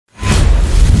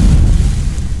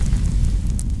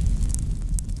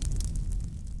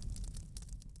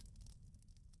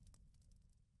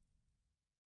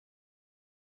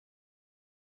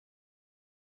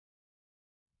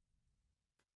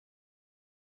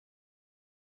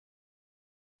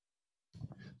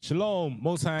Shalom,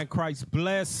 Most High in Christ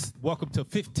bless. Welcome to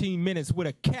 15 Minutes with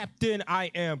a Captain.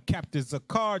 I am Captain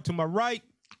Zakar. To my right,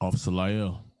 Officer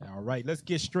Lyell. All right, let's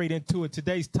get straight into it.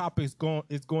 Today's topic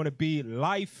is going to be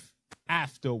life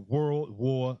after World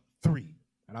War III.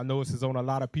 And I know this is on a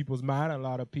lot of people's mind. A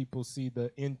lot of people see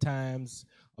the end times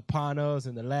upon us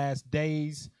in the last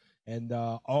days and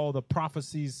all the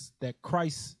prophecies that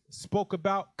Christ spoke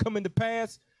about coming to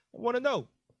pass. I want to know,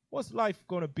 what's life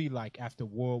going to be like after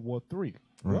World War III?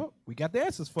 Right. Well, we got the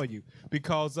answers for you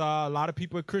because a lot of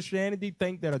people in Christianity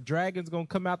think that a dragon's going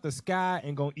to come out the sky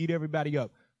and going to eat everybody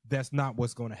up. That's not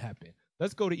what's going to happen.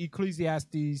 Let's go to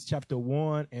Ecclesiastes chapter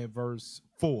 1 and verse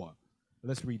 4.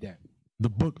 Let's read that. The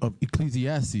book of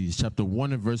Ecclesiastes, chapter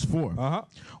 1 and verse 4.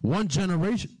 One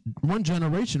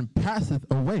generation passeth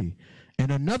away,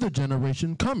 and another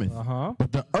generation cometh.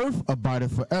 But the earth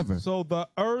abideth forever. So the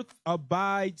earth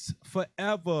abides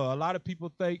forever. A lot of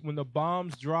people think when the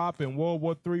bombs drop and World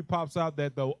War III pops out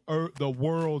that the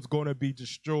world's going to be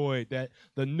destroyed, that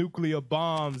the nuclear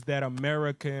bombs that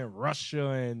America and Russia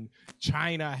and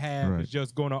China have is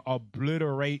just going to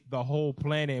obliterate the whole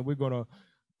planet, and we're going to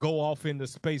go off into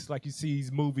space like you see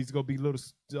these movies, going to be little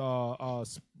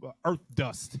earth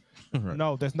dust.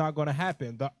 No, that's not going to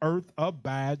happen. The earth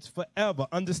abides forever.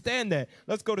 Understand that.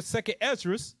 Let's go to 2nd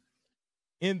Ezra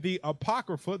in the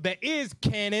Apocrypha. That is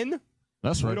canon.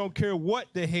 That's right. We don't care what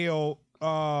the hell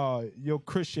your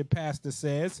Christian pastor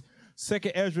says.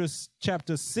 2nd Ezra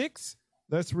chapter 6.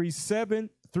 Let's read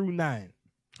 7 through 9.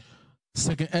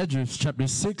 2nd Ezra chapter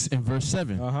 6 and verse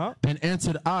 7. Then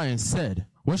answered I and said,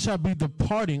 what shall be the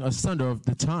parting asunder of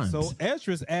the times? So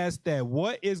Ezra asked that,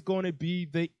 what is going to be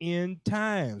the end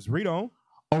times? Read on.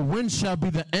 Or when shall be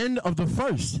the end of the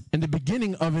first, and the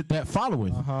beginning of it that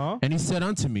followeth? And he said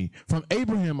unto me, from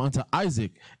Abraham unto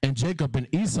Isaac, and Jacob and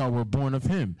Esau were born of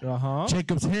him.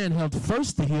 Jacob's hand held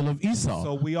first the heel of Esau.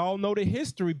 So we all know the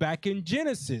history back in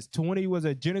Genesis 20. Was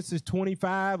it Genesis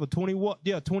 25 or 21?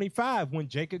 Yeah, 25. When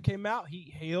Jacob came out,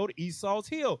 he held Esau's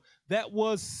heel. That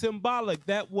was symbolic.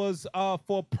 That was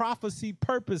for prophecy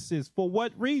purposes. For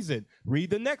what reason? Read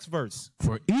the next verse.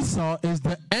 For Esau is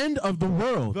the end of the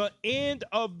world. The end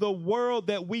of the world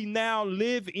that we now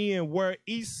live in, where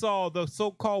Esau, the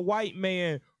so-called white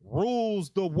man,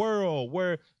 rules the world,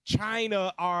 where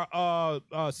China are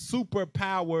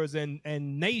superpowers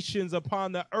and nations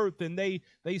upon the earth, and they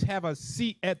have a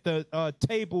seat at the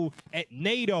table at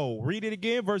NATO. Read it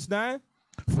again, verse 9.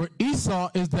 For Esau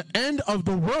is the end of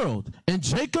the world, and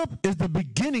Jacob is the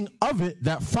beginning of it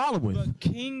that followeth. The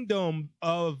kingdom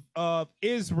of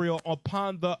Israel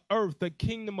upon the earth, the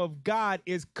kingdom of God,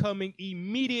 is coming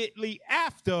immediately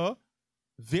after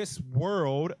this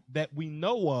world that we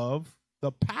know of,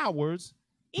 the powers,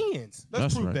 ends.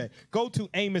 Let's prove that. Go to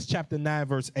Amos chapter 9,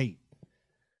 verse 8.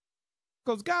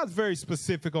 Because God's very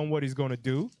specific on what he's going to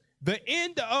do. The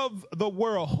end of the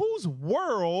world. Whose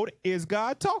world is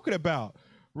God talking about?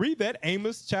 Read that,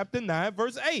 Amos chapter 9,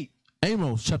 verse 8.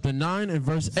 Amos chapter 9 and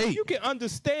verse 8. So you can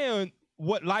understand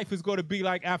what life is going to be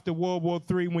like after World War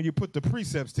III when you put the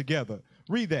precepts together.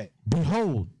 Read that.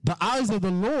 Behold, the eyes of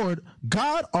the Lord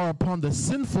God are upon the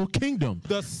sinful kingdom.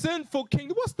 The sinful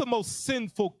kingdom. What's the most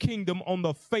sinful kingdom on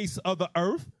the face of the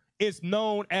earth? It's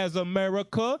known as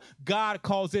America. God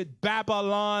calls it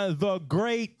Babylon the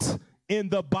Great. In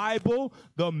the Bible,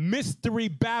 the mystery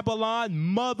Babylon,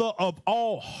 mother of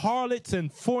all harlots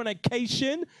and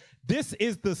fornication. This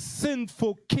is the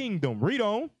sinful kingdom. Read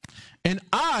on. And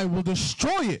I will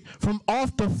destroy it from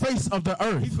off the face of the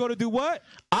earth. He's going to do what?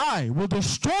 I will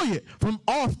destroy it from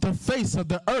off the face of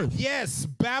the earth. Yes,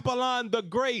 Babylon the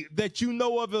Great that you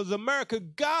know of as America.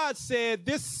 God said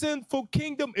this sinful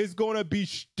kingdom is going to be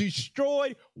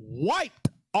destroyed, wiped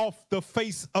off the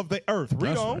face of the earth.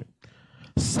 Read on. Right.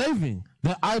 Saving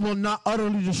that I will not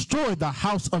utterly destroy the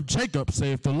house of Jacob,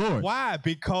 saith the Lord. Why?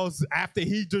 Because after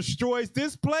he destroys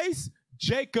this place,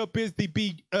 Jacob is the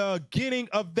beginning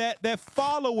of that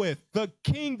followeth, the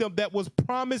kingdom that was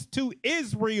promised to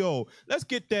Israel. Let's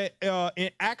get that in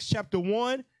Acts chapter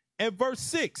 1 and verse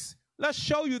 6. Let's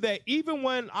show you that even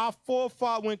when our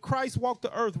forefather, when Christ walked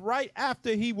the earth, right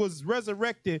after he was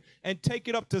resurrected and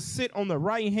taken up to sit on the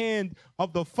right hand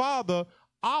of the Father,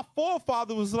 our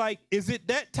forefather was like, is it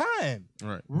that time?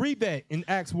 Right. Read that in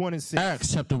Acts 1 and 6.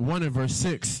 Acts chapter 1 and verse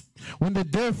 6. When they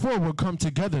therefore were come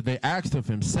together, they asked of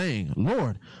him, saying,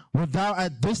 Lord, wilt thou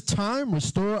at this time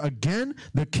restore again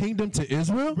the kingdom to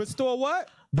Israel? Restore what?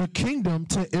 The kingdom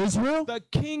to Israel? The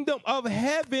kingdom of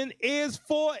heaven is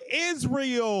for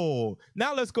Israel.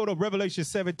 Now let's go to Revelation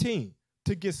 17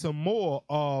 to get some more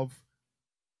of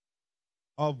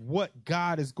what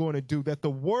God is going to do, that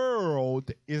the world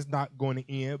is not going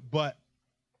to end, but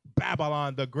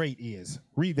Babylon the Great is.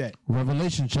 Read that.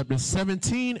 Revelation chapter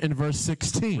 17 and verse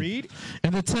 16. Read.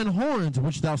 And the 10 horns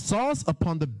which thou sawest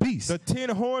upon the beast. The 10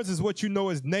 horns is what you know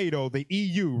as NATO, the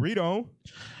EU. Read on.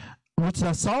 Which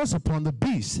thou sawest upon the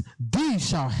beast, these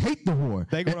shall hate the whore.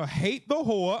 They're going to hate the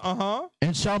whore,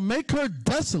 and shall make her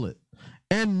desolate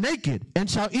and naked, and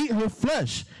shall eat her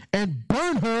flesh, and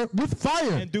burn her with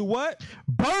fire. And do what?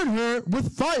 Burn her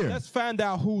with fire. Let's find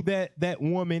out who that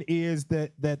woman is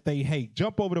that they hate.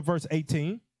 Jump over to verse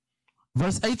 18.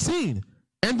 Verse 18.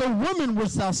 And the woman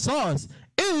which thou sawest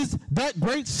is that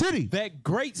great city. That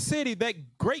great city,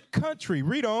 that great country.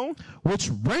 Read on. Which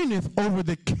reigneth over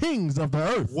the kings of the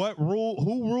earth.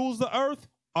 Who rules the earth?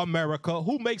 America.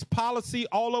 Who makes policy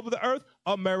all over the earth?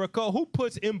 America. Who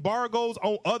puts embargoes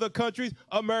on other countries?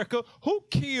 America. Who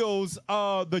kills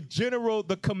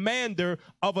the commander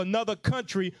of another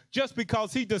country just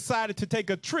because he decided to take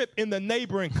a trip in the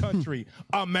neighboring country?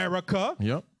 America.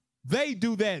 Yep. They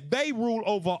do that. They rule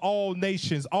over all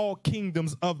nations, all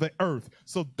kingdoms of the earth.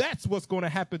 So that's what's going to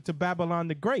happen to Babylon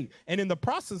the Great. And in the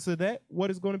process of that,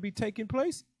 what is going to be taking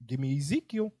place? Give me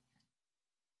Ezekiel.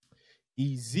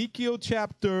 Ezekiel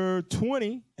chapter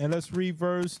 20, and let's read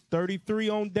verse 33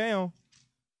 on down.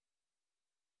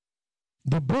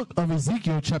 The book of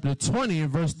Ezekiel chapter 20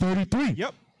 and verse 33.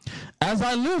 Yep. As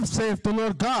I live, saith the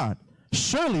Lord God,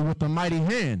 surely with a mighty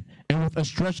hand and with a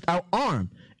stretched out arm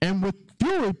and with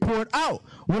fury poured out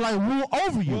will I rule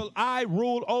over you. Will I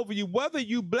rule over you? Whether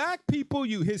you black people,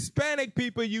 you Hispanic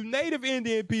people, you Native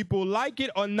Indian people, like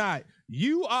it or not,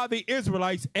 you are the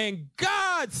Israelites, and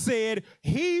God said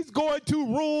he's going to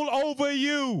rule over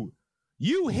you.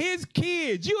 You his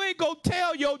kids. You ain't going to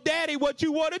tell your daddy what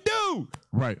you want to do.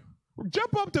 Right.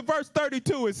 Jump up to verse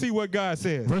 32 and see what God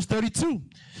says. Verse 32.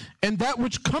 And that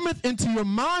which cometh into your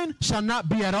mind shall not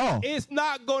be at all. It's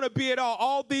not going to be at all.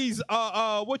 All these,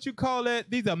 what you call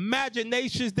it, these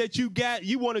imaginations that you got,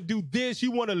 you want to do this,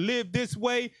 you want to live this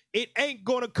way, it ain't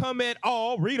going to come at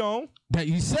all. Read on. That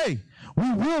you say,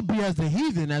 we will be as the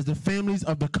heathen, as the families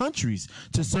of the countries,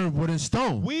 to serve wood and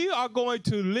stone. We are going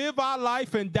to live our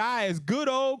life and die as good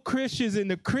old Christians in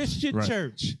the Christian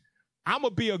church. I'm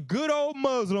going to be a good old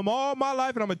Muslim all my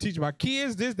life, and I'm going to teach my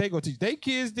kids this. They going to teach their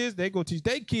kids this. They going to teach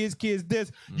their kids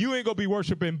this. You ain't going to be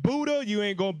worshiping Buddha. You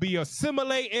ain't going to be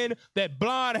assimilating that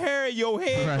blonde hair in your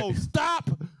head. Go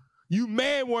stop. You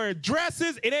man wearing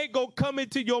dresses. It ain't going to come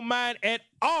into your mind at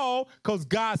all, because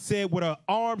God said with an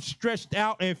arm stretched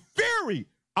out in fury,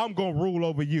 I'm going to rule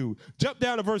over you. Jump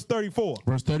down to verse 34.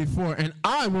 Verse 34. And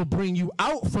I will bring you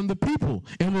out from the people,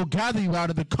 and will gather you out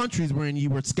of the countries wherein you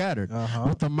were scattered,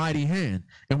 with a mighty hand,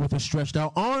 and with a stretched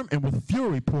out arm, and with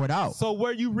fury poured out. So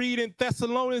where you read in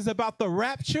Thessalonians about the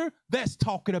rapture, that's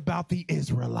talking about the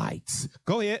Israelites.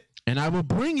 Go ahead. And I will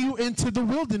bring you into the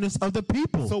wilderness of the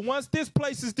people. So once this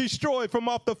place is destroyed from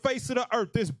off the face of the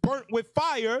earth, it's burnt with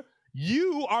fire,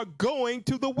 you are going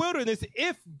to the wilderness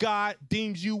if God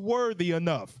deems you worthy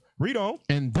enough. Read on.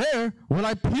 And there will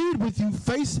I plead with you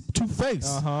face to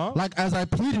face, like as I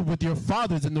pleaded with your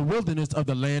fathers in the wilderness of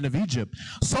the land of Egypt.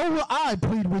 So will I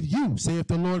plead with you, saith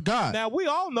the Lord God. Now, we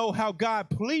all know how God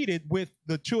pleaded with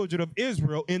the children of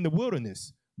Israel in the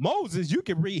wilderness. Moses, you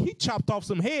can read, he chopped off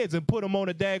some heads and put them on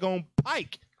a daggone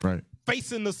pike,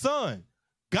 facing the sun.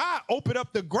 God opened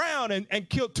up the ground and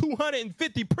killed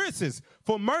 250 princes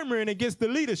for murmuring against the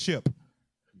leadership.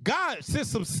 God sent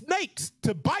some snakes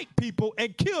to bite people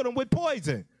and kill them with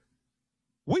poison.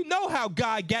 We know how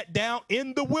God got down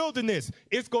in the wilderness.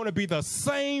 It's going to be the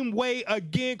same way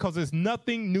again, because there's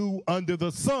nothing new under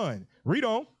the sun. Read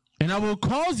on. And I will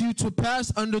cause you to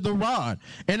pass under the rod,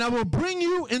 and I will bring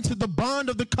you into the bond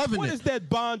of the covenant. What is that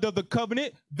bond of the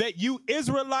covenant? That you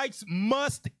Israelites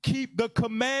must keep the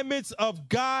commandments of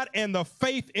God and the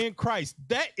faith in Christ.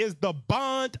 That is the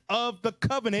bond of the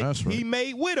covenant he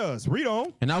made with us. Read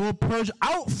on. And I will purge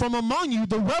out from among you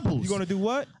the rebels. You're going to do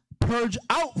what? Purge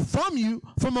out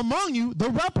from among you the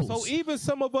rebels. So even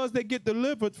some of us that get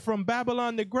delivered from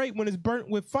Babylon the Great, when it's burnt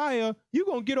with fire, you're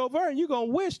going to get over and you're going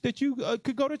to wish that you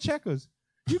could go to Checkers.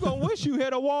 You're going to wish you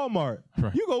had a Walmart.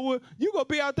 You're going to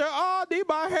be out there, oh, I need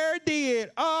my hair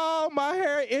did. Oh, my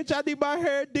hair itch, I need my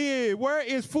hair did. Where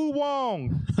is Fu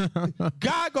Wong?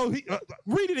 God go,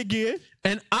 read it again.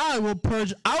 And I will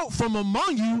purge out from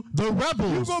among you the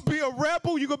rebels. You're going to be a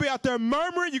rebel. You're going to be out there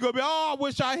murmuring. You're going to be, oh, I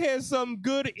wish I had some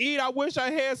good to eat. I wish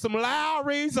I had some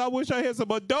Lowry's. I wish I had some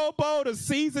adobo to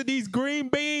season these green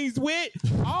beans with.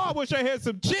 Oh, I wish I had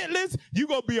some chitlins. You're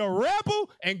going to be a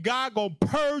rebel, and God going to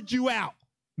purge you out.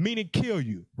 meaning kill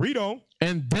you. Read on.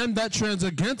 And them that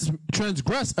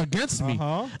transgress against me,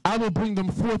 I will bring them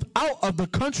forth out of the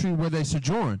country where they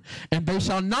sojourn, and they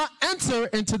shall not enter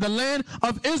into the land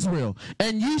of Israel,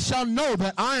 and ye shall know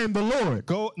that I am the Lord.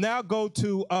 Go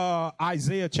to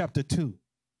Isaiah chapter 2.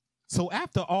 So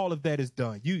after all of that is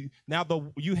done, you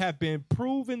have been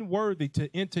proven worthy to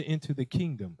enter into the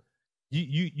kingdom.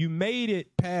 You made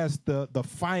it past the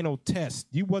final test.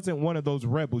 You wasn't one of those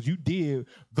rebels. You did,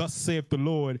 thus saith the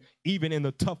Lord, even in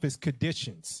the toughest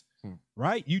conditions.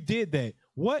 Right? You did that.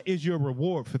 What is your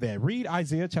reward for that? Read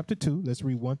Isaiah chapter 2. Let's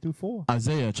read 1 through 4.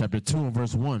 Isaiah chapter 2 and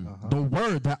verse 1. The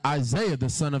word that Isaiah the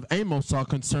son of Amos saw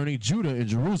concerning Judah and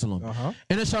Jerusalem.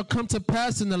 And it shall come to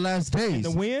pass in the last days. In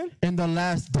the when? In the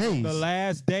last days. The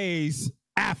last days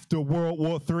after World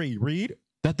War III. Read.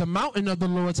 That the mountain of the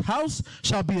Lord's house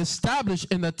shall be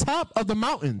established in the top of the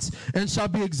mountains, and shall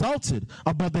be exalted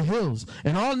above the hills,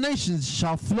 and all nations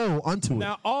shall flow unto it.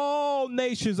 Now, all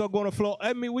nations are going to flow.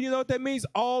 I mean, you know what that means?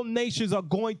 All nations are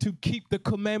going to keep the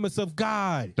commandments of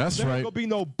God. That's right. There ain't going to be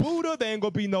no Buddha. There ain't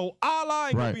going to be no Allah.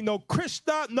 Ain't going to be no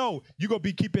Krishna. No, you're going to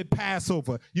be keeping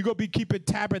Passover. You're going to be keeping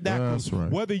tabernacles, that's right,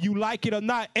 whether you like it or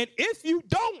not. And if you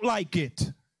don't like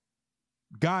it,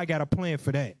 God got a plan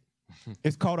for that.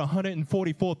 It's called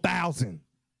 144,000.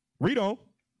 Read on.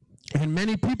 And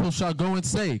many people shall go and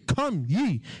say, come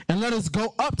ye, and let us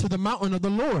go up to the mountain of the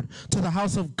Lord, to the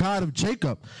house of God of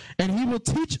Jacob. And he will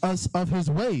teach us of his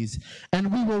ways,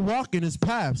 and we will walk in his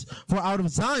paths. For out of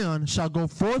Zion shall go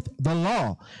forth the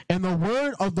law, and the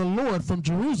word of the Lord from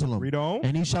Jerusalem. Read on.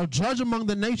 And he shall judge among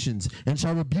the nations, and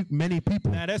shall rebuke many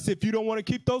people. Now that's if you don't want to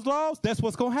keep those laws, that's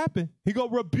what's going to happen. He going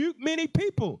to rebuke many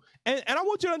people. And I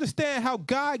want you to understand how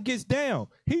God gets down.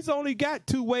 He's only got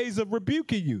two ways of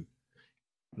rebuking you.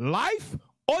 Life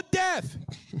or death.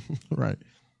 Right.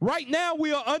 Right now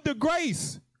we are under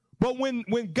grace. But when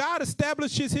God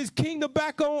establishes his kingdom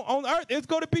back on earth, it's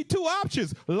going to be two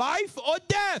options. Life or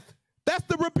death. That's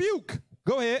the rebuke.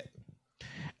 Go ahead.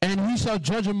 And he shall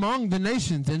judge among the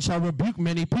nations, and shall rebuke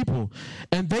many people.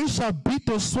 And they shall beat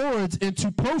their swords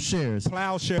into plowshares,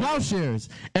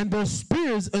 and their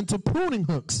spears into pruning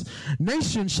hooks.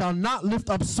 Nation shall not lift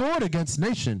up sword against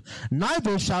nation,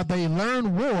 neither shall they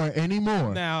learn war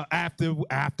anymore. Now, after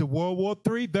World War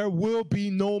III, there will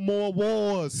be no more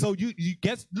wars. So you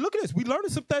guess, look at this. We learning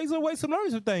some things on the way,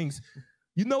 learning some things.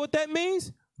 You know what that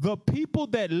means? The people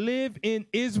that live in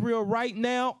Israel right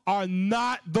now are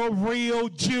not the real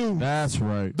Jews. That's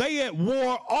right. They at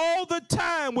war all the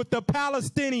time with the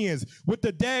Palestinians, with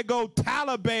the dago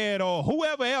Taliban or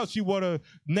whoever else you want to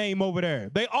name over there.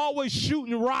 They always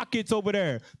shooting rockets over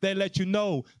there. They let you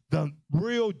know the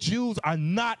real Jews are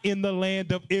not in the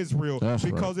land of Israel. That's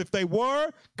because right. If they were,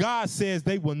 God says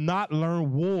they will not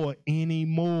learn war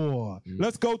anymore.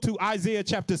 Let's go to Isaiah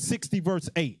chapter 60, verse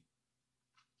 8.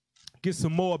 Get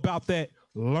some more about that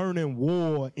learning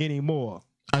war anymore.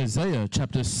 Isaiah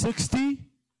chapter 60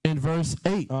 and verse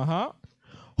 8.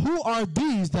 Who are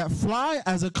these that fly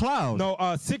as a cloud? No,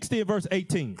 60 and verse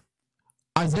 18.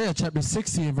 Isaiah chapter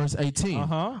 60 and verse 18.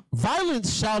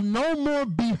 Violence shall no more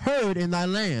be heard in thy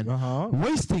land,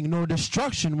 wasting nor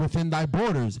destruction within thy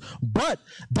borders. But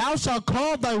thou shalt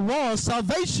call thy walls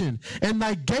salvation, and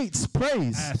thy gates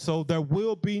praise. So there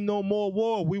will be no more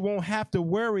war. We won't have to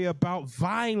worry about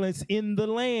violence in the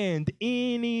land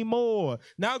anymore.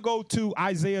 Now go to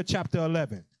Isaiah chapter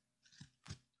 11.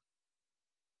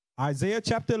 Isaiah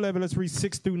chapter 11, let's read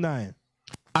 6 through 9.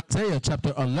 Isaiah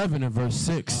chapter 11 and verse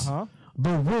 6.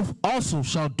 The wolf also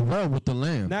shall dwell with the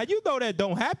lamb. Now, you know that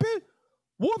don't happen.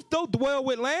 Wolves don't dwell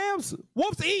with lambs.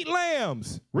 Wolves eat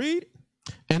lambs. Read.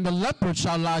 And the leopard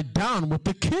shall lie down with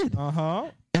the kid.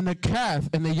 And the calf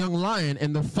and the young lion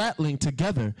and the fatling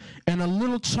together. And a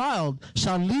little child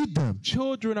shall lead them.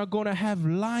 Children are going to have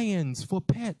lions for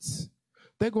pets.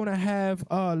 They're going to have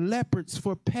leopards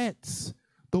for pets.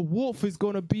 The wolf is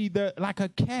going to be like a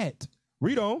cat.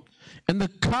 Read on. And the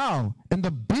cow and the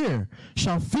bear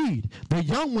shall feed. The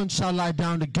young ones shall lie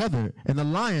down together, and the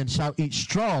lion shall eat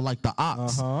straw like the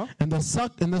ox. And the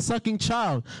sucking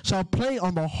child shall play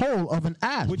on the hole of an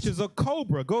asp, which is a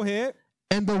cobra. Go ahead.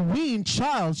 And the weaned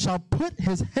child shall put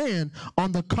his hand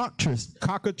on the cockatrice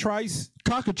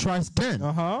den.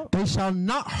 They shall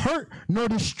not hurt nor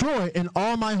destroy in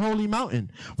all my holy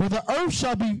mountain, for the earth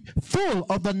shall be full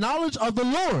of the knowledge of the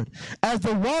Lord, as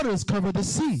the waters cover the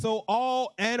sea. So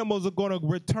all animals are going to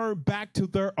return back to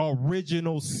their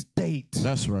original state.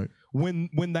 That's right. When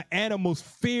the animals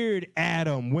feared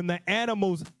Adam, when the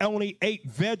animals only ate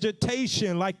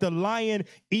vegetation like the lion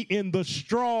eating the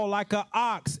straw like an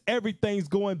ox, everything's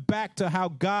going back to how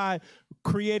God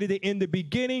created it in the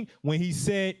beginning when he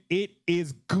said it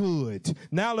is good.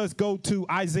 Now let's go to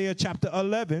Isaiah chapter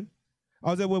 11.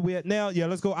 Oh, is that where we're at now? Yeah,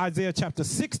 let's go Isaiah chapter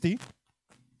 60.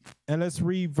 And let's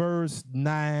read verse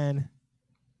 9.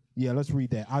 Yeah, let's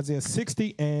read that. Isaiah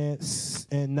 60 and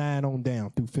 9 on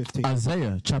down through 15.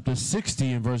 Isaiah chapter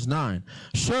 60 and verse 9.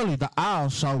 Surely the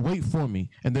isles shall wait for me,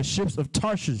 and the ships of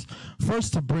Tarshish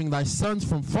first to bring thy sons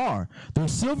from far, their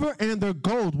silver and their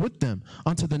gold with them,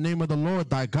 unto the name of the Lord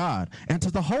thy God, and to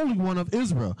the Holy One of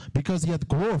Israel, because he hath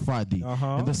glorified thee.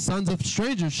 And the sons of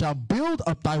strangers shall build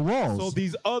up thy walls. So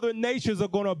these other nations are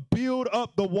going to build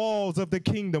up the walls of the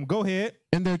kingdom. Go ahead.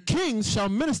 And their kings shall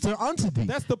minister unto thee.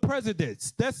 That's the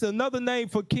presidents. That's another name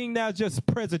for king now, just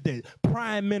president,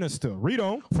 prime minister. Read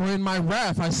on. For in my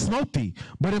wrath I smote thee,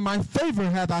 but in my favor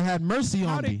hath I had mercy on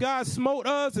thee. How did God smote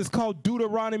us? It's called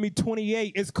Deuteronomy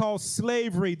 28. It's called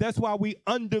slavery. That's why we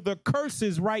under the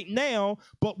curses right now,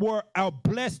 but we're a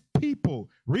blessed people.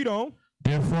 Read on.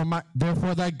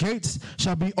 Therefore thy gates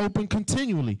shall be open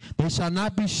continually. They shall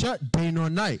not be shut day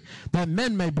nor night, that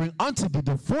men may bring unto thee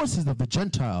the forces of the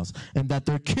Gentiles, and that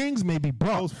their kings may be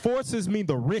brought. Those forces mean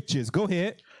the riches. Go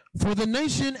ahead. For the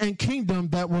nation and kingdom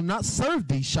that will not serve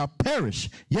thee shall perish.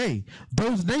 Yea,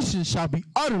 those nations shall be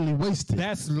utterly wasted.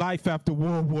 That's life after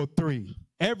World War III.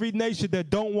 Every nation that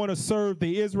don't want to serve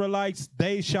the Israelites,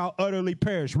 they shall utterly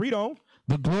perish. Read on.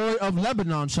 The glory of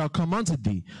Lebanon shall come unto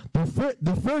thee, the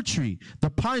fir tree, the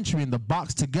pine tree, and the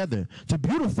box together, to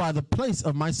beautify the place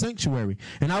of my sanctuary.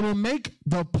 And I will make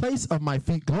the place of my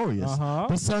feet glorious.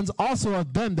 The sons also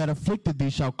of them that afflicted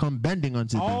thee shall come bending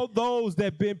unto thee. All those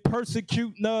that been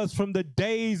persecuting us from the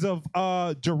days of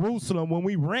Jerusalem when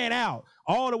we ran out,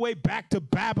 all the way back to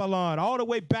Babylon, all the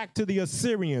way back to the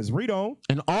Assyrians. Read on.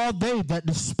 And all they that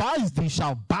despise thee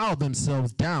shall bow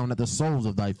themselves down at the soles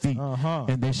of thy feet.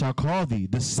 And they shall call thee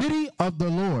the city of the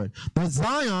Lord, the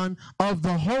Zion of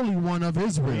the Holy One of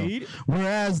Israel. Read.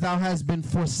 Whereas thou hast been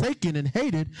forsaken and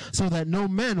hated, so that no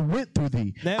man went through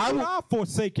thee. Now, we are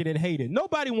forsaken and hated.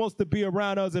 Nobody wants to be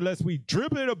around us unless we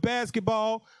dribbling a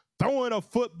basketball, throwing a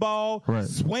football,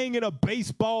 swinging a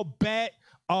baseball bat,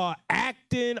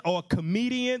 acting or a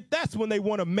comedian. That's when they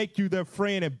want to make you their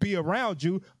friend and be around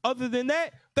you. Other than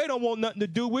that, they don't want nothing to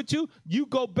do with you. You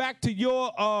go back to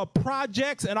your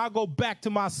projects, and I'll go back to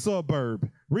my suburb.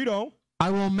 Read on. I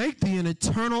will make thee an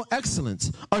eternal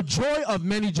excellence, a joy of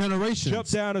many generations. Jump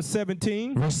down to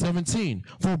 17. Verse 17.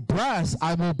 For brass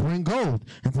I will bring gold,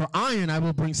 and for iron I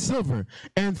will bring silver,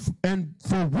 and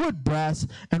for wood brass,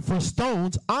 and for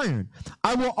stones iron.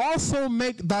 I will also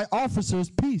make thy officers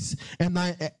peace, and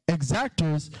thy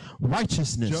exactors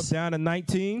righteousness. Jump down to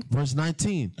 19. Verse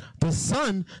 19. The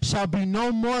sun shall be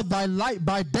no more thy light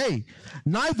by day,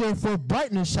 neither for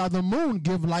brightness shall the moon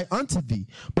give light unto thee,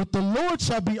 but the Lord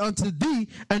shall be unto thee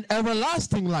an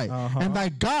everlasting light, and thy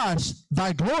God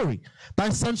thy glory. Thy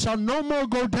sun shall no more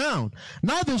go down,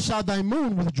 neither shall thy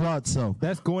moon withdraw itself.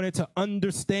 That's going into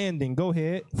understanding. Go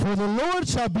ahead. For the Lord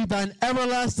shall be thine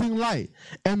everlasting light,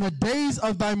 and the days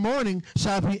of thy mourning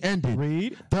shall be ended.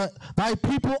 Read. Thy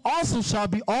people also shall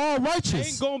be all righteous.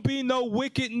 Ain't gonna be no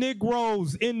wicked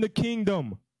Negroes in the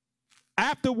kingdom.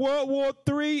 After World War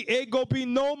III, ain't gonna be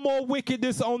no more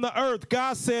wickedness on the earth.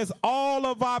 God says all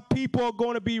of our people are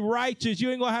gonna be righteous.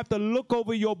 You ain't gonna have to look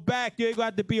over your back. You ain't gonna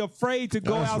have to be afraid to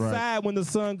go outside when the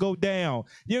sun go down.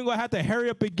 You ain't gonna have to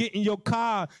hurry up and get in your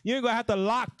car. You ain't gonna have to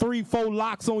lock 3-4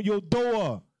 locks on your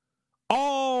door.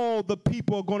 All the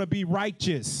people are gonna be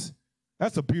righteous.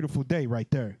 That's a beautiful day right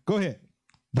there. Go ahead.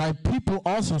 Thy people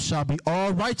also shall be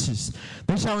all righteous.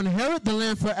 They shall inherit the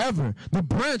land forever, the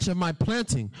branch of my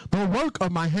planting, the work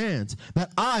of my hands,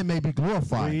 that I may be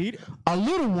glorified. Read. A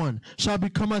little one shall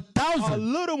become 1,000. A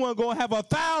little one gonna have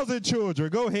 1,000 children.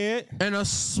 Go ahead. And a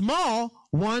small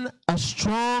one, a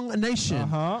strong nation.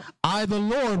 I, the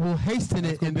Lord, will hasten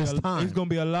it in this time. There's gonna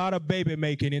be a lot of baby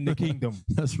making in the kingdom.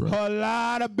 That's right. A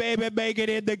lot of baby making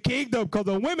in the kingdom, because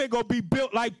the women gonna be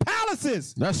built like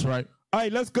palaces. That's right. All right,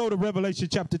 let's go to Revelation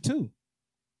chapter 2.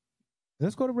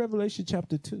 Let's go to Revelation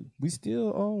chapter 2. We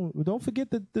still on. Don't forget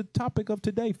the topic of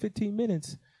today, 15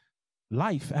 minutes.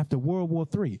 Life after World War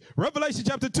III. Revelation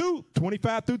chapter 2,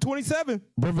 25 through 27.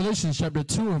 Revelation chapter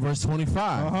 2 and verse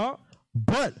 25.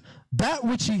 But that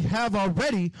which ye have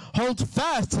already holds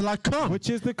fast till I come. Which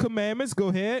is the commandments. Go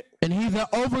ahead. And he that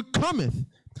overcometh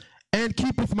and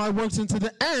keepeth my works unto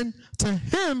the end, to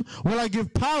him will I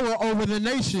give power over the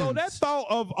nations. So that thought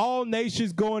of all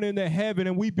nations going into heaven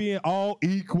and we being all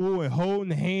equal and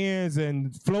holding hands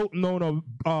and floating on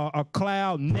a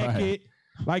cloud naked,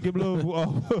 like the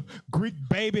little Greek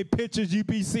baby pictures you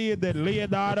be seeing that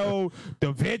Leonardo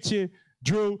da Vinci,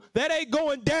 Drew. That ain't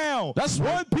going down. That's one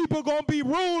right. people gonna be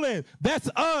ruling. That's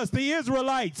us, the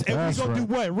Israelites. And we're gonna do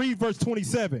what? Read verse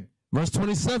 27. Verse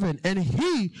 27, and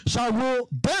he shall rule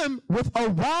them with a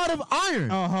rod of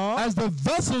iron. As the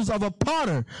vessels of a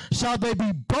potter shall they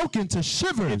be broken to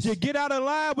shivers. If you get out of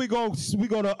line, we're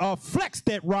gonna flex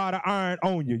that rod of iron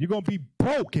on you. You're gonna be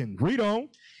broken. Read on.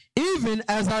 Even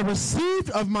as I received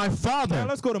of my father. Now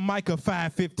let's go to Micah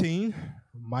 5:15.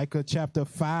 Micah chapter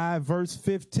 5, verse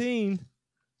 15.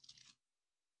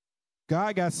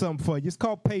 God got something for you. It's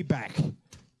called payback.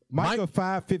 Micah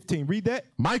 5:15. Read that.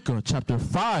 Micah chapter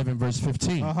 5 and verse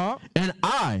 15. And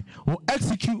I will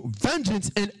execute vengeance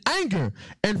in anger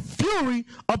and fury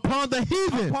upon the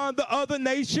heathen. Upon the other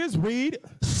nations. Read.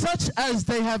 Such as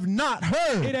they have not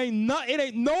heard. It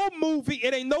ain't no movie.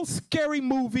 It ain't no scary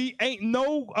movie. Ain't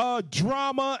no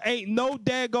drama. Ain't no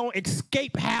daggone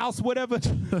escape house. Whatever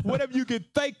you can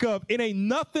think of. It ain't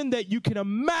nothing that you can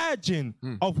imagine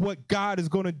of what God is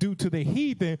going to do to the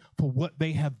heathen for what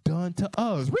they have done to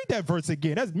us. Read that verse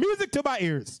again. That's music to my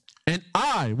ears. And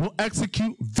I will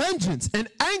execute vengeance and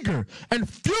anger and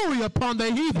fury upon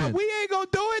the heathen. Now, we ain't gonna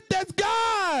do it. That's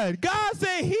God. God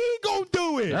said he gonna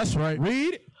do it. That's right.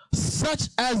 Read. Such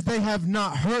as they have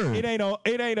not heard. It ain't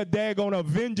a daggone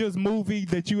Avengers movie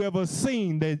that you ever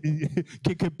seen that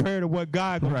can compare to what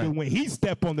God gonna do when he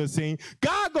step on the scene.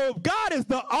 God is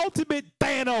the ultimate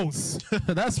Thanos.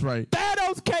 That's right.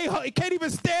 Thanos can't even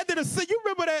stand in the scene. You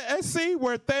remember that scene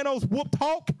where Thanos whooped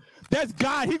Hulk? That's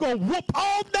God. He gonna whoop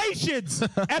all nations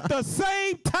at the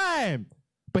same time.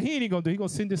 But he ain't gonna do it. He gonna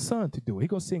send his son to do it. He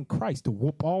gonna send Christ to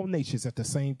whoop all nations at the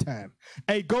same time.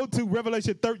 Hey, go to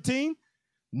Revelation 13.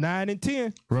 9 and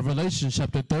 10. Revelation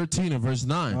chapter 13 and verse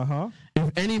 9.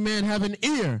 If any man have an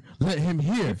ear, let him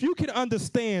hear. If you can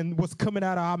understand what's coming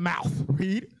out of our mouth,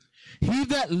 read. He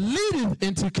that leadeth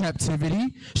into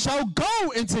captivity shall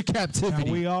go into captivity.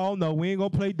 Now we all know we ain't gonna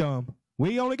play dumb.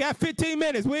 We only got 15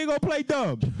 minutes. We ain't gonna play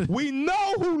dumb. We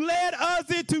know who led us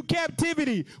into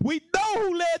captivity. We know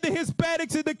who led the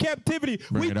Hispanics into captivity.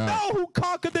 We know who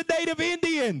conquered the native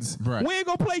Indians. Right. We ain't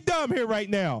gonna play dumb here right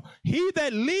now. He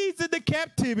that leads into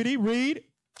captivity, read.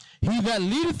 He that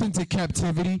leadeth into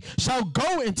captivity shall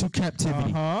go into captivity.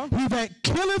 He that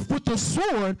killeth with the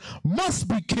sword must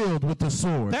be killed with the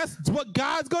sword. That's what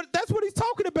that's what he's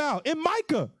talking about in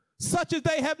Micah. Such as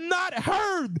they have not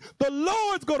heard, the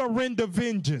Lord's going to render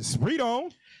vengeance. Read on.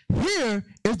 Here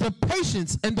is the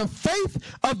patience and the faith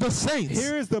of the saints.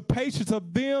 Here is the patience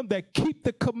of them that keep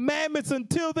the commandments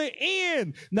until the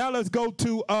end. Now let's go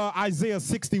to Isaiah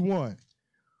 61.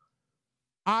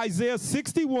 Isaiah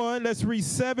 61, let's read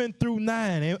 7 through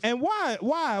 9. And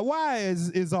why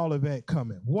is all of that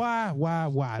coming? Why?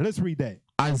 Let's read that.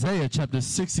 Isaiah chapter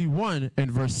 61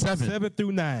 and verse 7. 7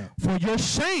 through 9. For your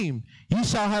shame ye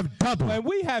shall have double. And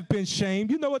we have been shamed.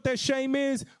 You know what that shame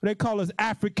is? They call us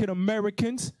African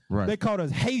Americans. Right. They call us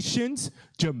Haitians,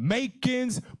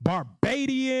 Jamaicans,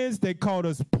 Barbadians. They call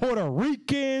us Puerto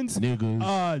Ricans,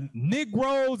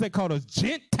 Negroes. They call us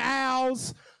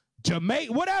Gentiles,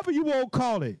 whatever you want to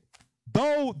call it.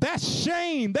 Though that's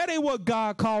shame. That ain't what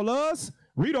God called us.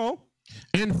 Read on.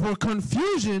 And for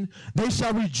confusion they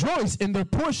shall rejoice in their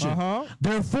portion.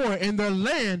 Therefore in their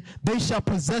land they shall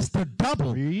possess the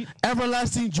double.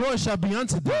 Everlasting joy shall be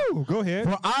unto them. Woo, go ahead.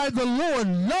 For I, the Lord,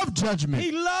 love judgment.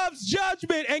 He loves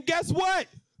judgment. And guess what?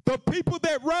 The people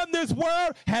that run this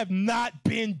world have not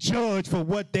been judged for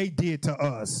what they did to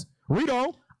us. Read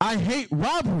on. I hate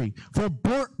robbery for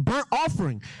burnt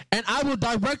offering, and I will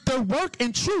direct their work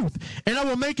in truth, and I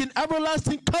will make an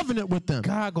everlasting covenant with them.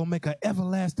 God gonna make an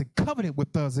everlasting covenant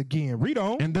with us again. Read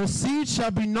on. And their seed shall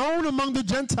be known among the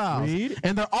Gentiles,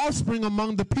 and their offspring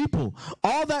among the people.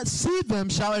 All that see them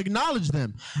shall acknowledge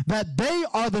them, that they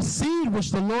are the seed which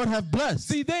the Lord hath blessed.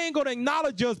 See, they ain't gonna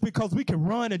acknowledge us because we can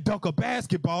run and dunk a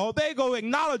basketball. They gonna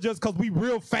acknowledge us because we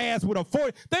real fast with a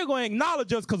 40. They're gonna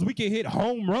acknowledge us because we can hit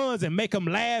home runs and make them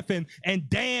laugh and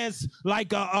dance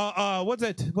like what's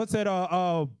that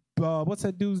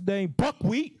dude's name?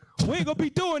 Buckwheat. We ain't gonna be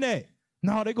doing that.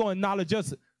 No, they're gonna acknowledge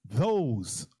us.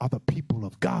 Those are the people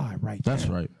of God right there. That's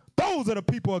right. Those are the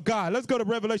people of God. Let's go to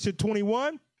Revelation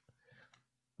 21.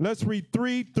 Let's read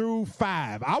 3 through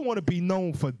 5. I want to be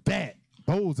known for that.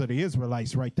 Those are the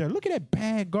Israelites right there. Look at that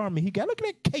bad garment he got. Look at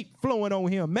that cape flowing on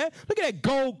him, man. Look at that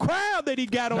gold crown that he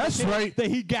got on him. Right. That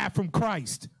he got from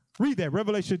Christ. Read that,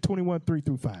 Revelation 21, 3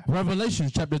 through 5. Revelation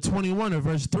chapter 21 and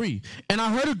verse 3. And I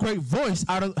heard a great voice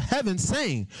out of heaven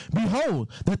saying,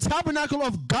 behold, the tabernacle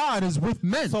of God is with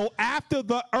men. So after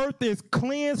the earth is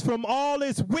cleansed from all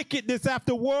its wickedness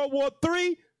after World War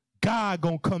III, God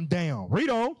gonna come down. Read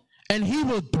on. and he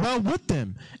will dwell with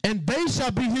them, and they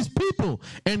shall be his people,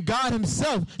 and God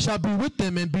himself shall be with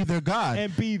them and be their God.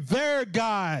 And be their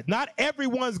God. Not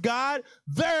everyone's God,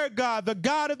 their God, the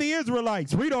God of the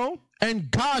Israelites. Read on.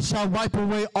 And God shall wipe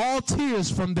away all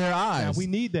tears from their eyes. Now, we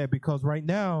need that because right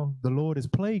now the Lord is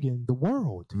plaguing the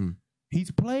world. He's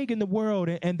plaguing the world,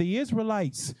 and the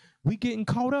Israelites, we getting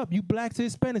caught up. You blacks and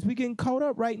Hispanics, we getting caught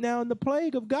up right now in the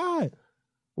plague of God.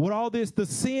 With all this, the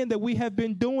sin that we have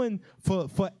been doing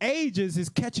for ages is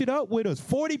catching up with us.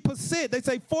 40%, they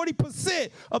say 40%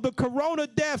 of the corona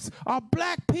deaths are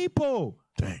black people.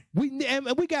 Dang.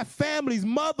 We got families,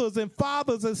 mothers and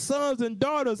fathers and sons and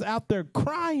daughters out there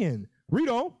crying. Read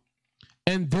on.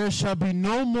 And there shall be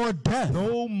no more death.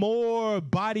 No more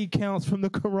body counts from the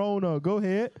corona. Go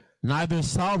ahead. Neither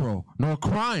sorrow nor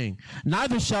crying,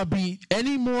 neither shall be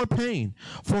any more pain,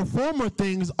 for former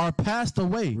things are passed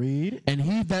away. Read. And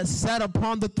he that sat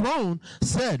upon the throne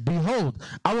said, Behold,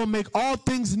 I will make all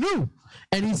things new.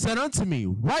 And he said unto me,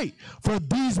 Write, for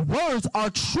these words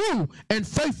are true and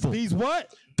faithful. These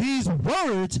what? These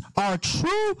words are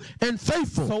true and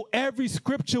faithful. So every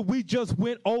scripture we just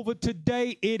went over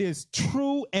today, it is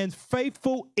true and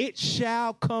faithful. It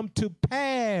shall come to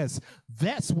pass.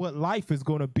 That's what life is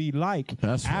going to be like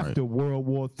after World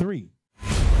War III.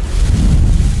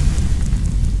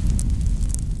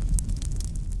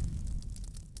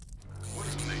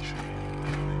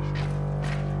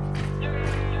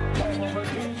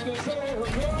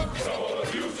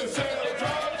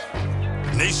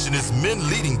 Nation is men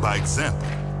leading by example.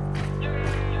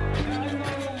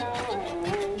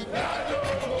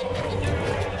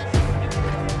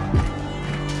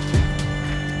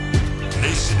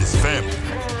 Nation is family.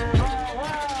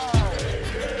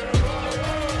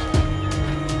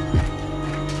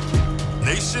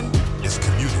 Nation